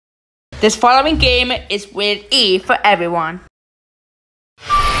This following game is with E for everyone.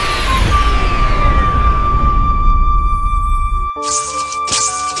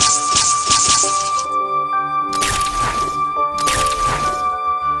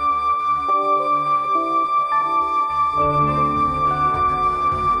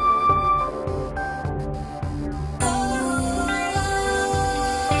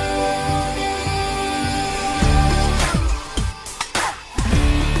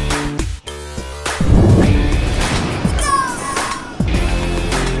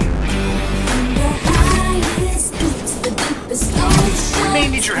 We may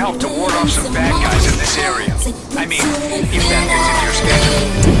need your help to ward off some bad guys in this area. I mean, if that fits into your schedule.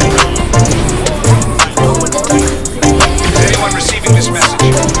 Is anyone receiving this message?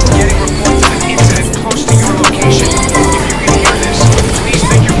 Getting reports of an incident close to your location. If you can hear this, please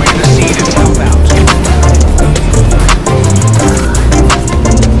make your way to the scene and help out.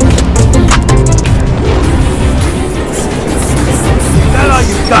 Is that all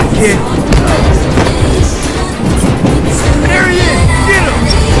you got, kid? There he is! Get him!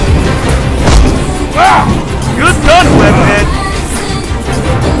 Wow! Good done, Webhead!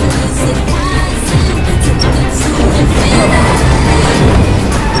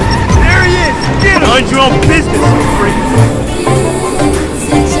 There he is! Get him! Mind your own business, you freak!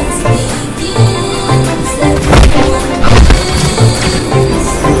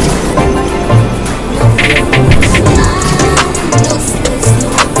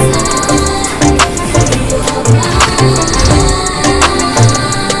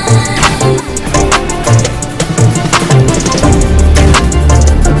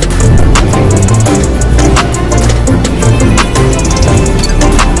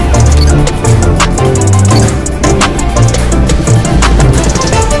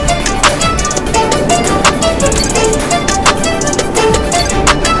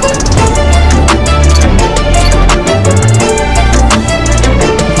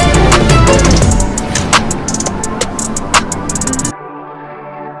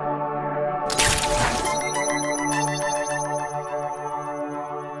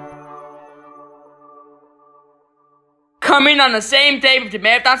 Coming on the same day with the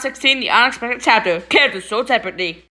Marathon 16, the Unexpected Chapter, characters sold separately.